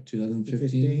start?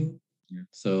 2015. Yeah.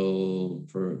 So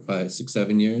for 5, 6,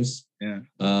 7 years. Yeah.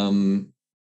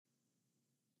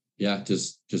 Yeah,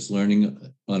 just learning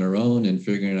on our own and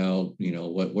figuring out,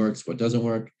 what works, what doesn't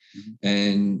work. Mm-hmm.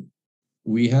 And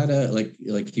we had like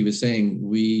he was saying,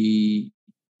 we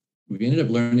ended up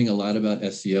learning a lot about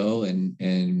SEO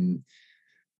and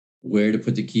where to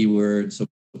put the keywords so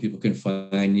people can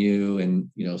find you.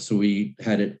 And, so we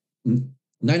had it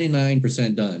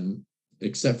 99% done,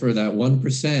 except for that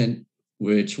 1%,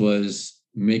 which was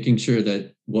making sure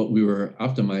that what we were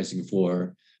optimizing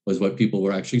for was what people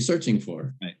were actually searching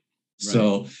for. Right.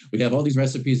 So we have all these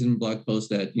recipes in blog posts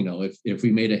that, if we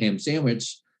made a ham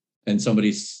sandwich and somebody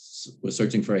was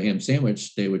searching for a ham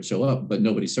sandwich, they would show up, but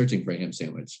nobody's searching for a ham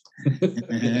sandwich.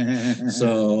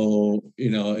 So,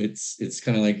 it's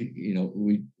kind of like,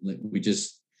 we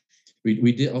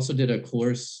did a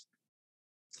course.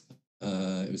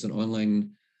 It was an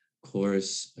online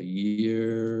course a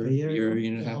year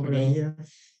and a half ago.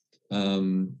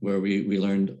 Where we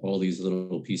learned all these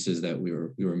little pieces that we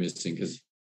were missing.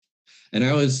 And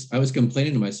I was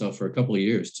complaining to myself for a couple of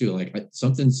years too, like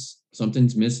something's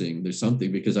missing. There's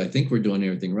something, because I think we're doing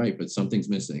everything right, but something's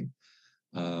missing.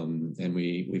 And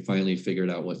we finally figured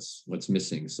out what's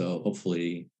missing. So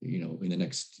hopefully, in the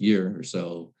next year or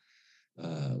so,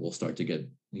 we'll start to get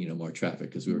more traffic,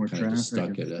 because we were kind of just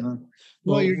stuck at it.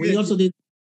 Well, we also did.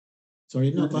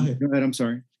 Sorry, no, go ahead. Go ahead. I'm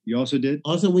sorry. You also did.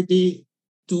 Also, we did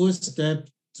 2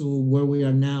 steps to where we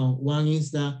are now. One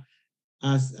is that,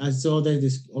 as I saw that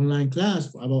this online class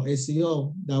about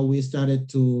SEO, that we started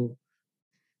to,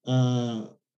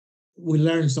 we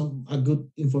learned some good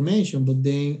information, but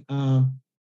then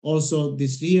also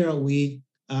this year we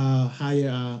hire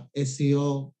a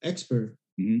SEO expert,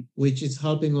 mm-hmm. which is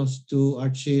helping us to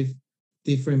achieve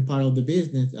different part of the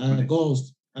business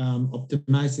goals,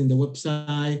 optimizing the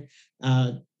website,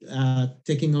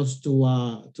 taking us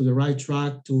to the right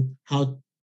track to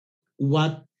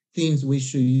what things we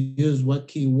should use, what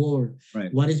keyword,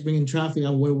 what is bringing traffic,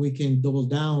 and where we can double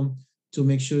down to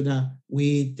make sure that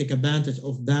we take advantage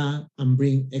of that and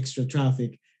bring extra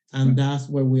traffic. And that's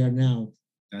where we are now.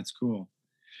 That's cool.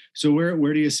 So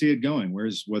where do you see it going?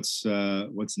 What's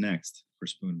next for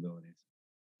Spoonabilities?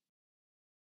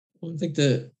 Well, I think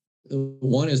the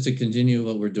one is to continue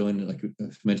what we're doing, like I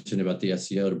mentioned about the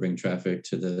SEO, to bring traffic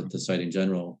to the site in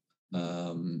general.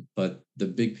 But the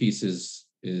big piece is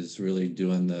really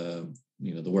doing the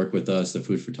work with us, the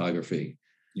food photography.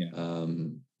 Yeah.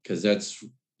 Because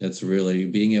that's really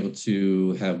being able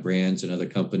to have brands and other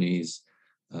companies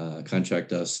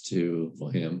contract us to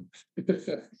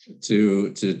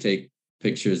take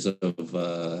pictures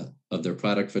of their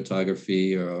product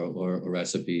photography or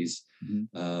recipes.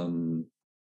 Mm-hmm.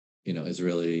 Is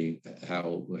really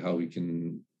how we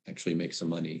can actually make some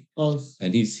money. Oh.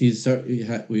 And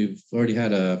we've already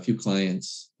had a few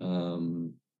clients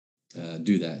do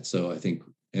that. So I think,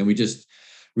 and we just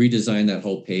redesigned that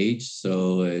whole page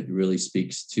so it really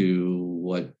speaks to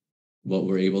what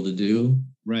we're able to do.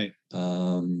 Right.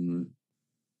 And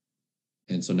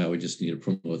so now we just need to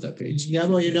promote that page. Yeah,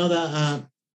 well, that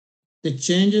the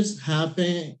changes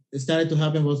started to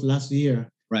happen was last year.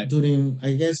 Right. During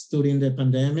the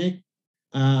pandemic,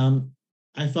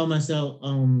 I found myself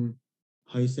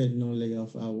how you said no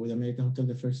layoff with American Hotel,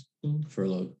 the first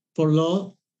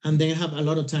furlough, and then I have a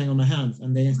lot of time on my hands,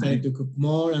 and then I started to cook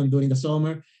more. And during the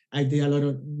summer, I did a lot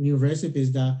of new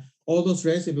recipes. That all those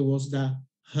recipes was that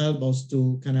help us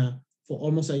to kind of for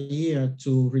almost a year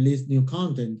to release new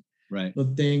content. Right.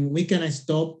 But then we kind of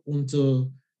stopped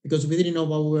because we didn't know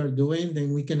what we were doing.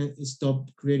 Then we kind of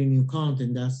stopped creating new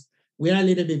content. We are a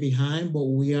little bit behind, but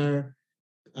we are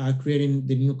creating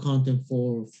the new content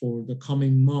for the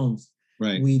coming months.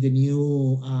 Right. With the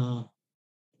new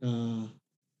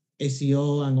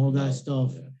SEO and all that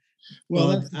stuff. Yeah.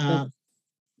 Well,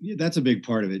 that's a big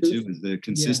part of it too, is the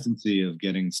consistency of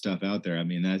getting stuff out there. I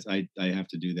mean, I have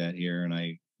to do that here, and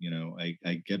I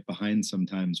get behind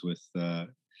sometimes with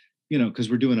because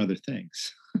we're doing other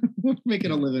things. We're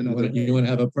making a living. You want to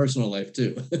have a personal life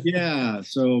too. Yeah.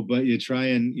 So, but you try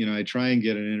and, I try and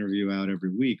get an interview out every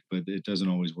week, but it doesn't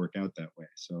always work out that way.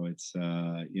 So it's,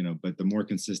 but the more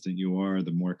consistent you are,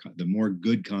 the more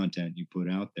good content you put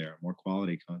out there, more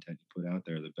quality content you put out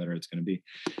there, the better it's going to be.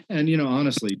 And,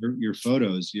 honestly, your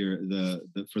photos,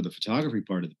 for the photography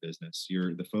part of the business,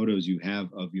 the photos you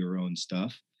have of your own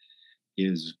stuff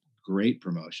is great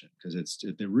promotion, because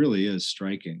it really is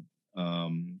striking.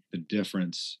 The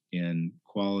difference in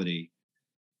quality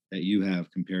that you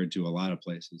have compared to a lot of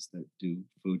places that do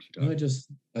food photography.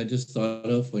 I just thought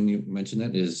of, when you mentioned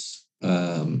that, is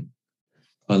on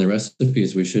the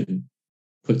recipes, we should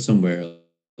put somewhere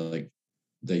like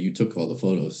that you took all the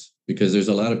photos, because there's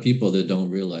a lot of people that don't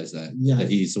realize that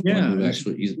he's the one who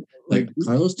actually, he's like,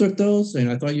 Carlos took those, and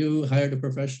I thought you hired a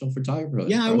professional photographer.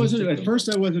 Yeah, I wasn't at first.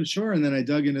 I wasn't sure, and then I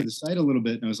dug into the site a little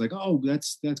bit, and I was like, "Oh,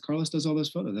 that's Carlos does all those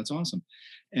photos. That's awesome."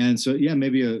 And so, yeah,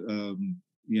 maybe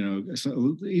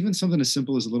even something as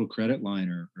simple as a little credit line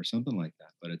or something like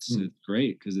that. But it's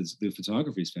great, because the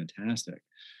photography is fantastic,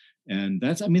 and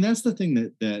that's the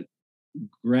thing that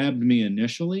grabbed me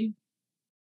initially.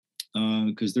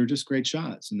 Because they're just great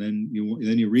shots, and then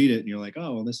you read it and you're like,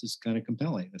 oh, well, this is kind of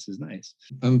compelling. This is nice.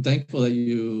 I'm thankful that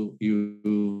you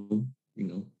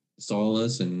saw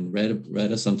us and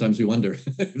read us. Sometimes we wonder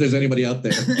if there's anybody out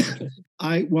there.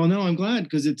 No, I'm glad,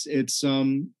 because it's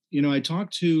I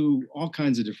talked to all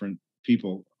kinds of different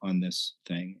people on this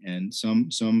thing, and some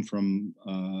from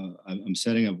I'm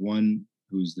setting up one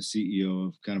who's the CEO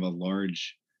of kind of a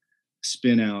large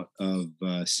spin out of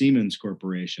Siemens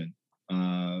Corporation,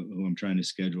 who I'm trying to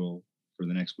schedule for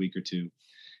the next week or two.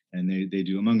 And they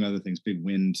do, among other things, big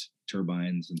wind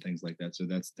turbines and things like that. So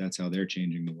that's how they're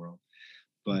changing the world.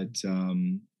 But,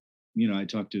 I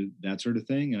talk to that sort of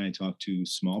thing, and I talk to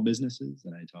small businesses,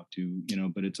 and I talk to,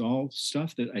 but it's all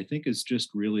stuff that I think is just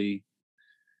really,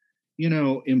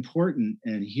 important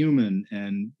and human,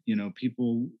 and,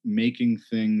 people making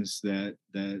things that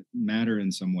matter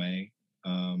in some way,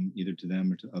 either to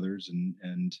them or to others.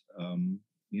 And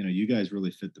you guys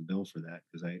really fit the bill for that,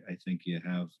 because I think you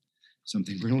have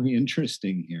something really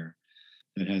interesting here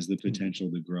that has the potential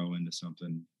to grow into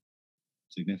something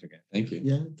significant. Thank you.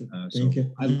 Yeah, thank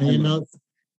you.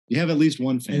 You have at least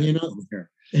one fan.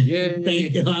 Yeah,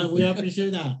 thank you. We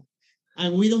appreciate that.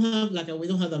 And we don't have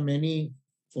that many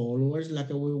followers like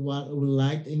we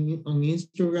liked on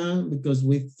Instagram, because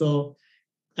we thought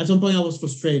at some point I was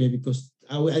frustrated because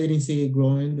I didn't see it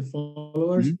growing, the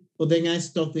followers. Mm-hmm. But then I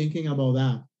stopped thinking about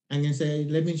that, and I said,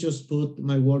 let me just put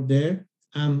my work there.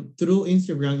 Through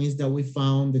Instagram is that we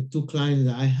found the 2 clients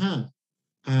that I have.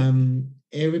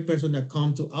 Every person that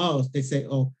come to us, they say,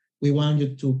 oh, we want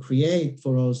you to create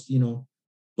for us,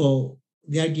 but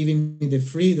they are giving me the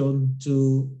freedom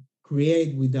to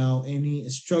create without any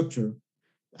structure.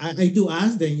 I do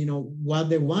ask them, what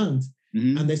they want.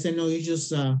 Mm-hmm. And they say, no, you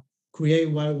just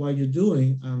create what you're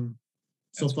doing.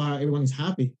 So far, everyone is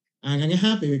happy. And I'm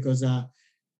happy because I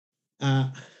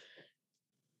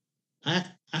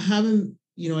haven't,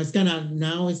 it's kind of,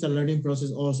 now it's a learning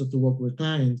process also to work with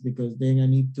clients, because then I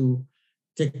need to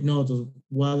take note of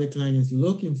what the client is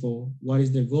looking for, what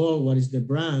is the goal, what is the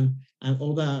brand, and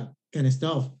all that kind of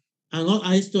stuff. And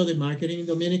I studied marketing in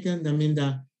Dominican. I mean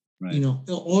that, right.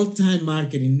 All-time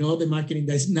marketing, not the marketing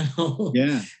that's now.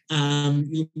 Yeah.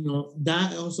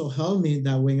 That also helped me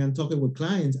that when I'm talking with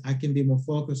clients, I can be more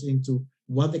focused into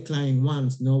what the client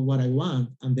wants, not what I want,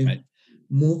 and then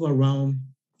move around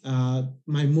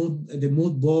the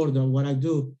mood board or what I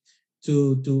do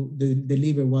to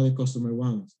deliver what the customer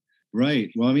wants.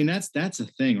 Right. Well, I mean, that's a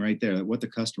thing right there. What the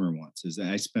customer wants is that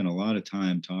I spend a lot of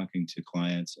time talking to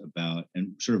clients about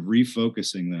and sort of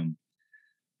refocusing them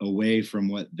away from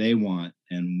what they want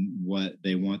and what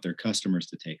they want their customers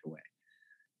to take away.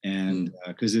 And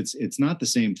because it's not the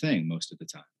same thing most of the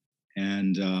time.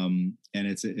 And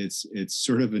it's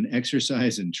sort of an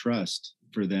exercise in trust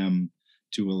for them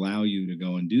to allow you to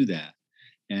go and do that.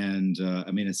 And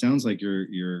I mean, it sounds like your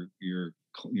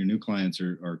new clients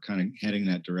are kind of heading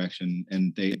that direction,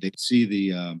 and they see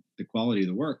the quality of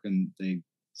the work, and they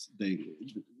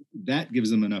that gives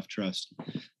them enough trust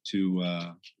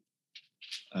to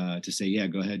say, yeah,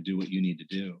 go ahead, do what you need to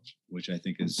do, which I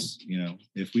think is,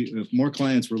 if more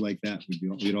clients were like that,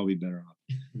 we'd all be better off.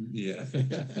 Yeah.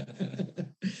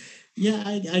 Yeah,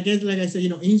 I guess, like I said,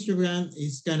 Instagram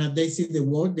is kind of, they see the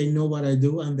work, they know what I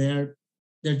do, and they're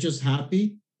just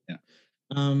happy. Yeah.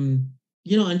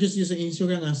 I'm just using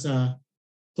Instagram as a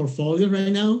portfolio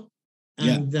right now,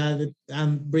 and that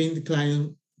I'm bringing the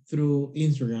client through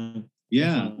Instagram.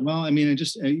 Yeah. Well, I mean,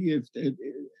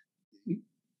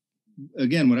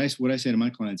 again, what I say to my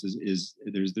clients is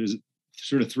there's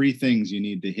sort of three things you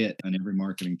need to hit on every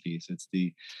marketing piece. It's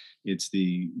the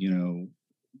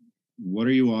what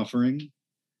are you offering?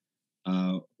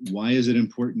 Why is it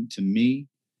important to me?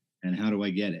 And how do I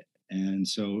get it? And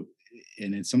so,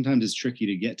 and sometimes it's tricky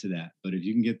to get to that, but if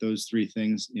you can get those three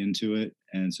things into it,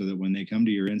 and so that when they come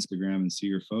to your Instagram and see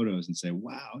your photos and say,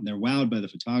 wow, and they're wowed by the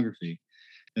photography,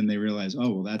 then they realize,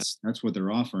 oh, well, that's what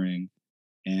they're offering.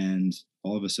 And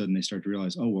all of a sudden they start to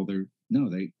realize, oh, well,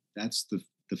 that's the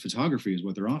photography is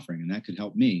what they're offering. And that could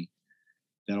help me.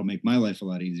 That'll make my life a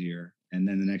lot easier. And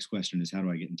then the next question is, how do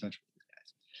I get in touch with these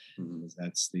guys? Mm-hmm.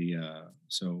 That's the,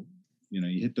 so,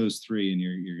 you hit those three and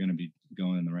you're going to be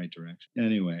going in the right direction.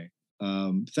 Anyway,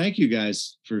 thank you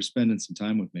guys for spending some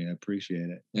time with me. I appreciate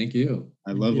it. Thank you.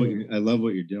 I love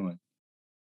what you're doing.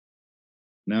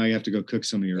 Now I have to go cook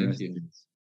some of your recipes.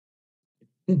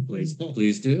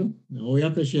 Please do. No, we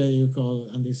appreciate you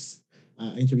call on this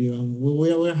interview, and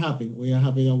we're happy. We are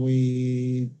happy that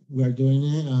we are doing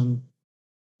it, and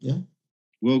yeah.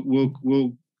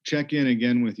 We'll check in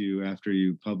again with you after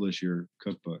you publish your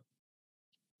cookbook.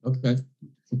 Okay.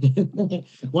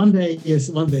 One day, yes,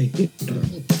 one day.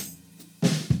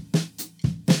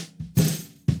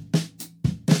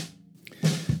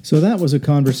 So that was a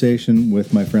conversation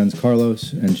with my friends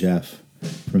Carlos and Jeff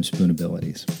from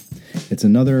Spoonabilities. It's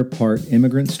another part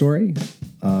immigrant story.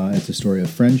 It's a story of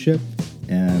friendship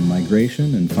and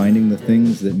migration and finding the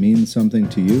things that mean something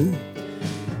to you,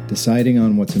 deciding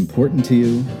on what's important to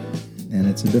you, and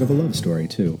it's a bit of a love story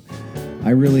too. I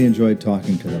really enjoyed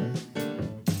talking to them.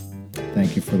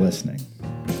 Thank you for listening.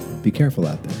 Be careful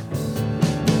out there.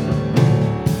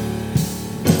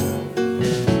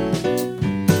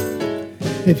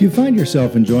 If you find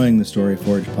yourself enjoying the Story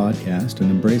Forge podcast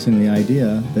and embracing the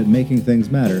idea that making things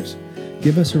matters,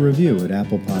 give us a review at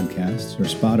Apple Podcasts or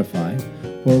Spotify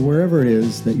or wherever it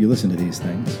is that you listen to these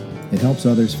things. It helps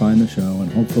others find the show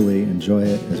and hopefully enjoy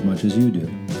it as much as you do.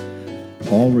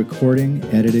 All recording,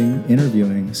 editing,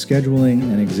 interviewing, scheduling,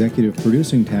 and executive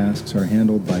producing tasks are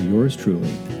handled by yours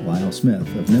truly, Lyle Smith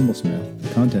of Nimblesmith,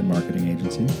 the content marketing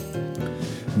agency.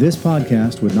 This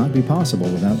podcast would not be possible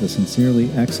without the sincerely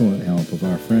excellent help of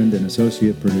our friend and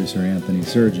associate producer Anthony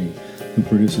Sergi, who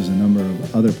produces a number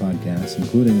of other podcasts,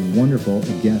 including a wonderful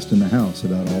Guest in the House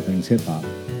about all things hip-hop.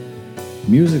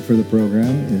 Music for the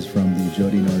program is from the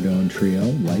Jody Nardone Trio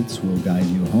Lights Will Guide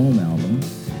You Home album.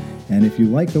 And if you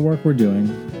like the work we're doing,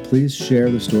 please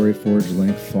share the Story Forge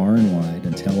link far and wide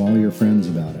and tell all your friends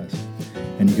about us.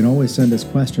 And you can always send us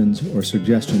questions or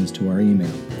suggestions to our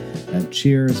email at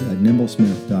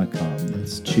cheers@nimblesmith.com.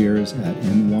 That's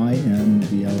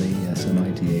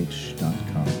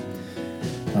cheers@nymblesmith.com.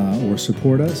 Or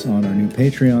support us on our new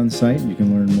Patreon site. You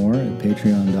can learn more at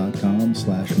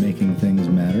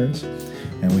patreon.com/makingthingsmatters.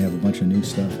 And we have a bunch of new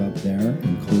stuff up there,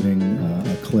 including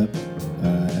a clip,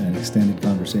 an extended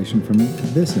conversation from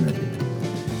this interview.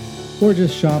 Or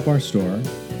just shop our store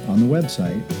on the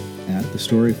website at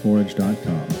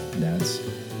thestoryforge.com. That's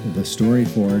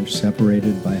thestoryforge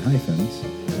separated by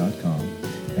hyphens.com.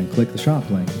 And click the shop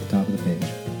link at the top of the page.